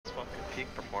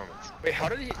peak performance. Wait,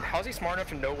 how's he smart enough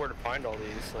to know where to find all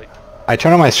these? Like, I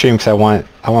turn on my stream because I want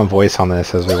voice on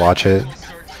this as we watch it. Did you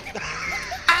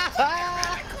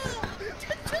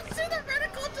see the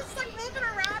reticle just like moving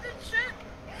around and shit?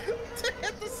 To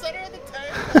hit the center of the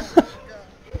tank?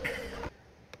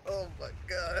 Oh my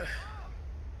god.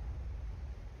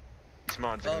 This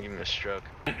mod's gonna give him a stroke.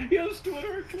 He has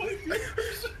 220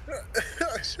 viewers.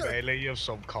 Melee, you have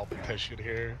some competition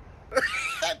here.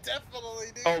 Definitely,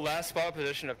 dude. oh, last spot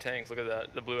position of tanks. Look at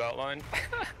that, the blue outline.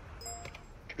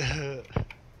 You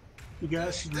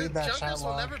guys should read Dude, that Junkers chat will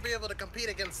log. never be able to compete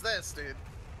against this, dude.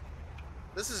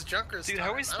 This is Junkers. Dude, time.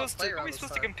 how are we I don't supposed play to? How are around we this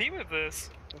supposed to time. compete with this?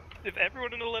 If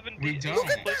everyone in 11 We plays don't. Look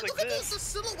at like that! Look at this. those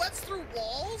silhouettes through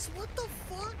walls. What the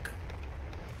fuck?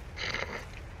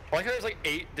 I like how there's like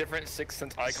 8 different 6th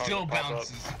Sense icons Still that pop up.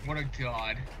 bounces. What a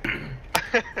god.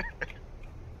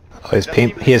 Oh, he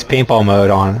has paintball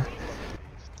mode on.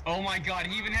 Oh my god,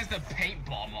 he even has the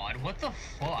paintball mod. What the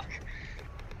fuck?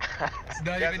 It's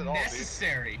not He has even it all, dude.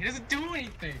 necessary. He doesn't do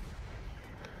anything.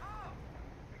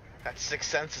 That 6th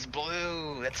Sense is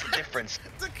blue. That's the difference.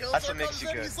 The Killjoy That's what makes comes you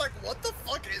in, good. he's like, what the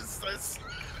fuck is this?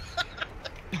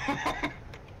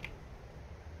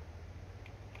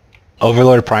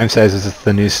 Overlord Prime says this is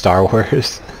the new Star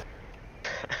Wars.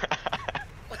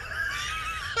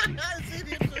 I seen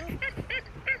you too.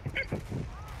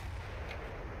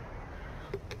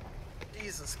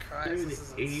 Jesus Christ, Dude, this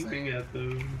is aiming insane. at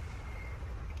them.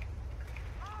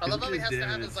 I love how he It's has to have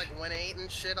damage. his like 1-8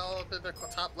 and shit all up in the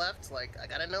top left. Like, I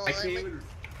gotta know. I can't even.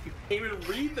 You can't even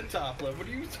read the top left. What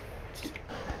are you?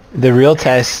 The real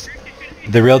test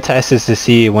is to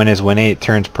see when his Win 8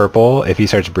 turns purple if he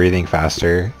starts breathing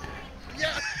faster.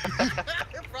 Yeah,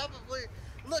 probably.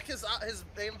 Look, his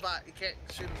aimbot, you can't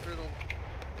shoot him through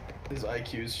the. His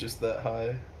IQ is just that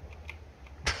high.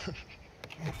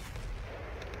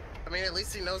 I mean, at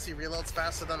least he knows he reloads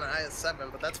faster than the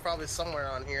IS-7, but that's probably somewhere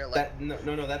on here. Like, That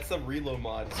no, that's the reload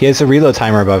mod. He has a reload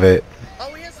timer above it.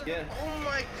 oh, he has a. Yeah. Oh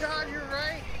my God, you're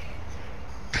right.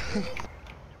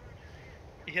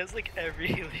 He has like every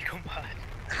illegal mod.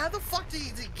 How the fuck did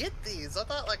he get these? I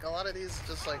thought like a lot of these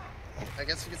just like, I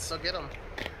guess you could still get them.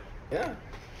 Yeah.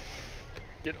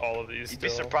 Get all of these. You'd be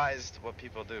still. surprised what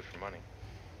people do for money.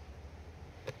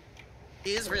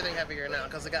 He is breathing heavier now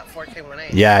because it got 4K 1.8.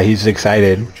 Yeah, he's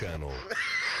excited. 4,000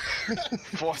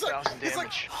 He's like,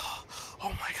 damage. oh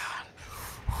my God.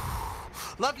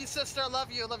 Love you, sister.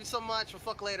 Love you so much. We'll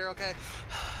fuck later, okay?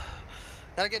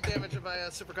 Gotta get damage with my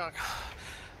super conk.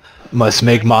 Must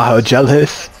make Maho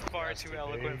jealous. That's far too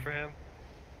eloquent for him.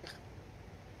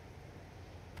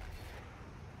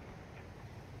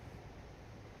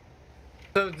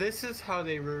 So this is how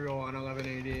they reroll on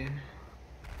 1180.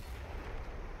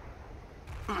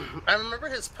 I remember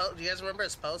his post. Do you guys remember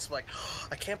his post? Like, oh,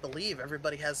 I can't believe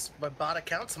everybody has my bot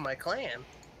accounts in my clan.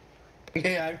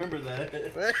 Yeah, I remember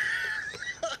that.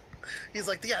 He's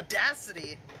like, the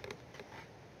audacity.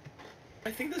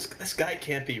 I think this guy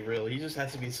can't be real. He just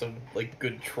has to be some like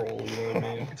good troll. You know what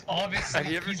I mean? It's obviously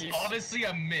Have you ever he's used- obviously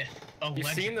a myth. A You've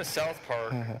legend. seen the South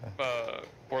Park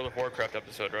World of Warcraft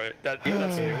episode, right? That's the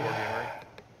Noobwargamer. Hear that?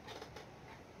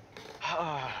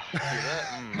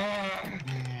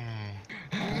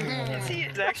 Is he?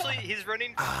 Actually, he's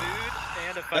running food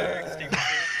and a fire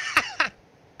extinguisher.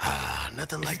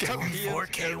 Nothing like doing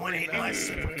 4K 1.8 my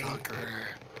super conqueror.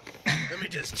 Let me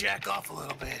just jack off a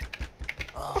little bit.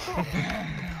 Oh.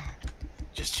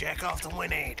 Just jack off the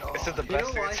 1.8. Oh. This is the You know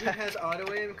best why he series. has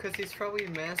auto aim? Because he's probably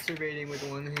masturbating with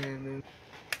one hand and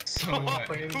So what?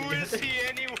 Who is he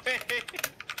anyway?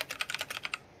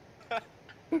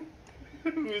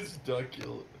 Who is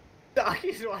Duckule?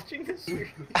 Docky's watching this stream.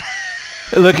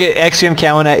 Look at XM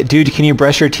Cowan. Dude, can you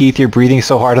brush your teeth? You're breathing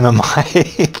so hard on the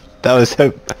mic. That was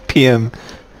a PM.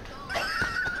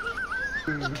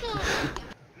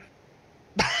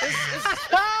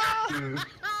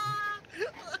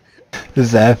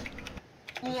 Zeph.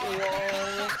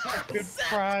 Good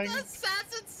prank.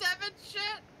 Assassin 7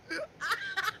 shit.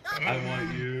 I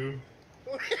want you.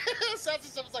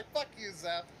 Assassin 7's like, fuck you,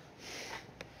 Zap.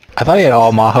 I thought he had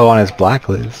all Maho on his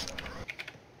blacklist.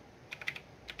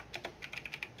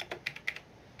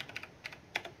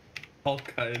 All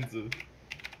kinds of.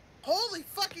 Holy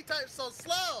fuck, he types so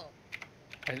slow.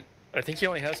 I think he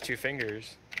only has 2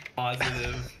 fingers.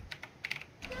 Positive.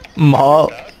 Maho.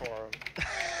 Bad for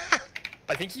him.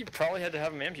 I think he probably had to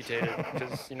have him amputated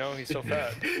because you know he's so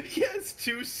fat. He has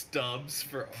 2 stubs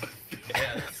for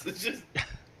hands. It's just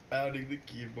pounding the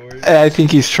keyboard. I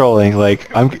think he's trolling.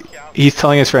 Like, he's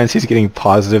telling his friends he's getting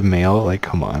positive mail. Like,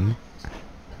 come on.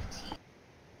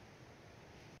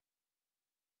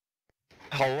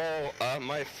 Hello,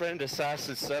 my my friend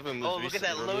Assassin7 was Oh, look at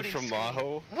that recently loading removed from screen.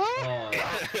 Maho. Oh,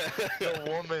 The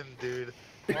woman, dude.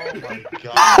 Oh my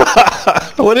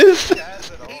god. What is? Sad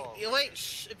at all. Wait,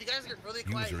 shh. If you guys get really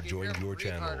quiet, User you can hear joined your breathe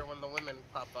channel. harder when the women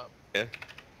pop up. Yeah.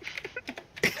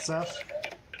 Seth,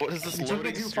 What is this you took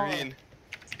loading it too far. screen?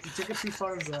 You took it too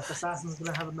far, Zeph. Assassin's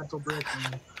gonna have a mental break.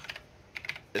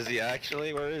 Is he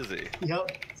actually? Where is he? Yep.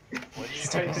 What do He's you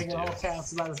typing guys in all do?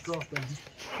 caps about his girlfriend.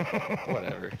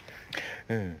 Whatever.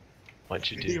 What'd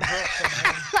you Your do?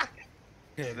 girlfriend,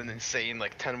 It's an insane,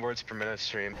 like 10 words per minute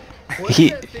stream. What's He-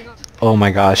 that thing on Oh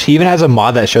my gosh, he even has a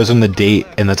mod that shows him the date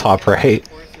in the top right.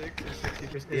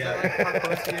 4-6 or 60%? Yeah. Is that like how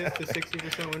close he is to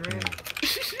 60% win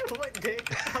rate? What day?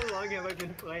 How long have I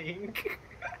been playing?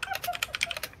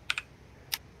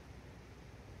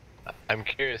 I'm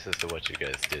curious as to what you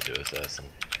guys did to Assassin.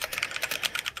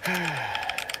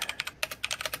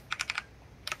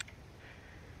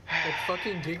 That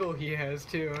fucking giggle he has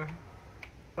too.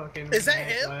 Fucking. Is that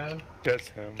him? laugh. That's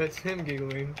him. That's him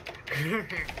giggling.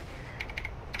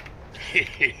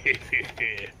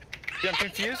 Yeah, I'm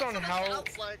confused on how.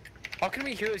 Sounds like. How can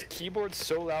we hear his keyboard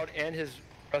so loud and his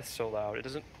breath so loud? It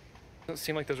doesn't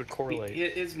seem like those would correlate.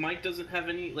 His mic doesn't have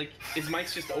any, like, his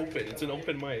mic's just open. It's an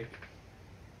open mic.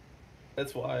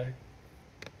 That's why.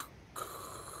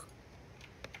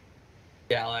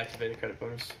 Yeah, I'll activate a credit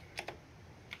bonus.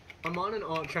 I'm on an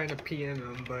alt trying to PM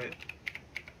him, but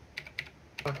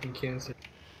fucking cancer.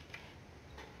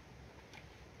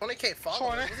 20K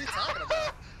followers. What's he talking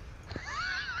about?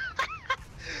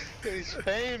 He's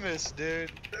famous,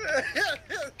 dude.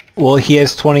 Well, he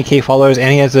has 20k followers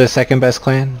and he has the second best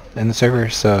clan in the server,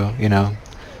 so, you know,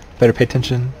 better pay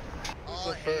attention.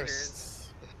 All haters.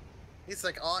 He's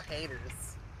like all haters.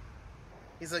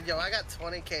 He's like, yo, I got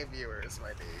 20K viewers, my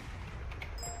dude.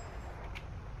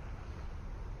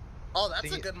 Oh,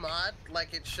 that's a good mod.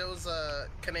 Like, it shows a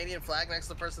Canadian flag next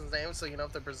to the person's name, so you know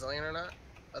if they're Brazilian or not.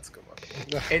 That's a good one.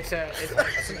 It's next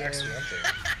That's an to extra him.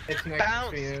 thing. It's next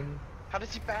Bounce. to him. How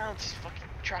does he bounce? He's fucking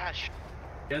trash.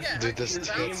 Yes, Yeah, Dude, this it's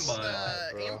is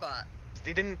aimbot, aimbot.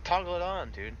 He didn't toggle it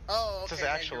on, dude. Oh, It's okay, his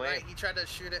yeah, actual you're right. aim. He tried to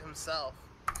shoot it himself.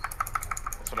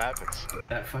 That's what happens.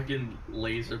 that fucking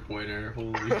laser pointer,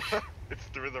 holy shit. It's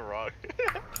through the rock.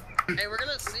 Hey, we're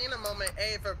gonna see in a moment.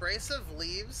 Hey, if Abrasive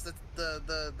leaves the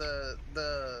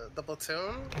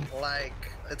platoon, like,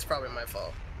 it's probably my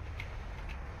fault.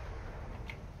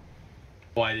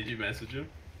 Why did you message him?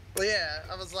 Well, yeah,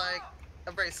 I was like,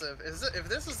 Abrasive, if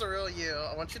this is the real you,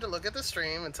 I want you to look at the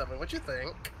stream and tell me what you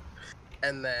think,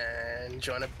 and then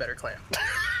join a better clan.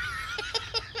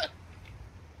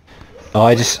 Oh,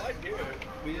 I just... I knew it.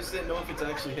 We just didn't know if it's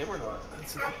actually him or not.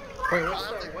 That's Wait, I'll what's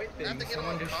have that to- white I have thing? to get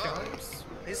Someone him on just shot? comms.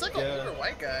 He's like Yeah. an older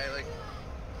white guy, like.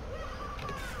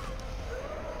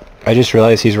 I just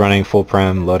realized he's running full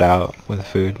prem loadout with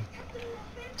food.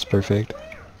 It's perfect.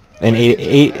 And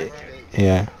eight,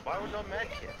 yeah. Why would no med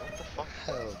kit? What the fuck?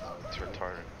 Hell no. It's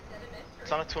retarded.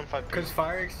 It's on a 215 Because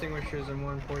fire extinguishers are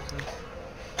more important.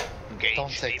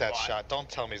 Don't take that shot. Don't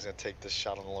tell me he's gonna take this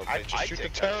shot on the low I'd page. Just shoot the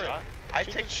take that turret. shot. I'd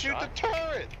take the Shoot the shot.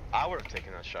 turret. I would have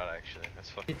taken that shot actually. That's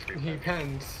fucking He creepy.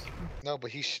 depends. No, but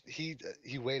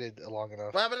he waited long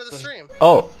enough. What happened to the stream?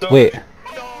 Oh, wait.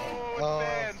 Oh,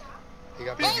 he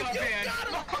got Oh, banned. you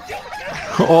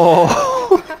got him!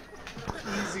 Oh.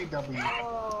 Easy W.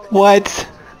 What?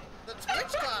 The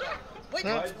Twitch got him! Wait,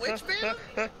 the Twitch banned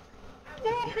him?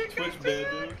 Twitch banned,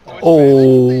 dude.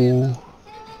 Oh. Yeah.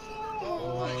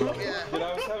 Dude,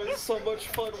 I was having so much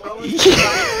fun. Why was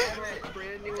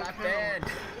Brand new Got account. banned.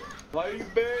 Why are you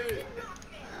banned?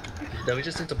 No, we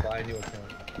just need to buy a new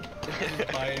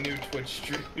account. Buy a new Twitch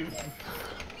stream.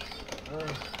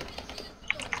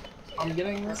 I'm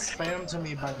getting this spam to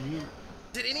me by you.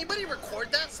 Did anybody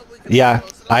record that so we could Yeah,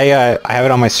 post it on- I have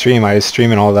it on my stream. I was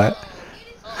streaming all that.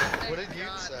 Oh, thank What did you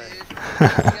God, say? dude. You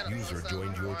gotta User post that joined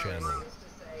on your Mars. channel.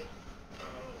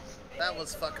 That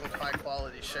was fucking high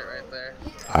quality shit right there.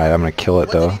 Alright, I'm gonna kill it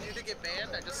What though. did he do to get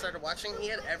banned? I just started watching. He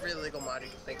had every legal mod you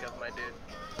could think of, my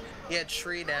dude. He had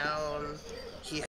tree down. He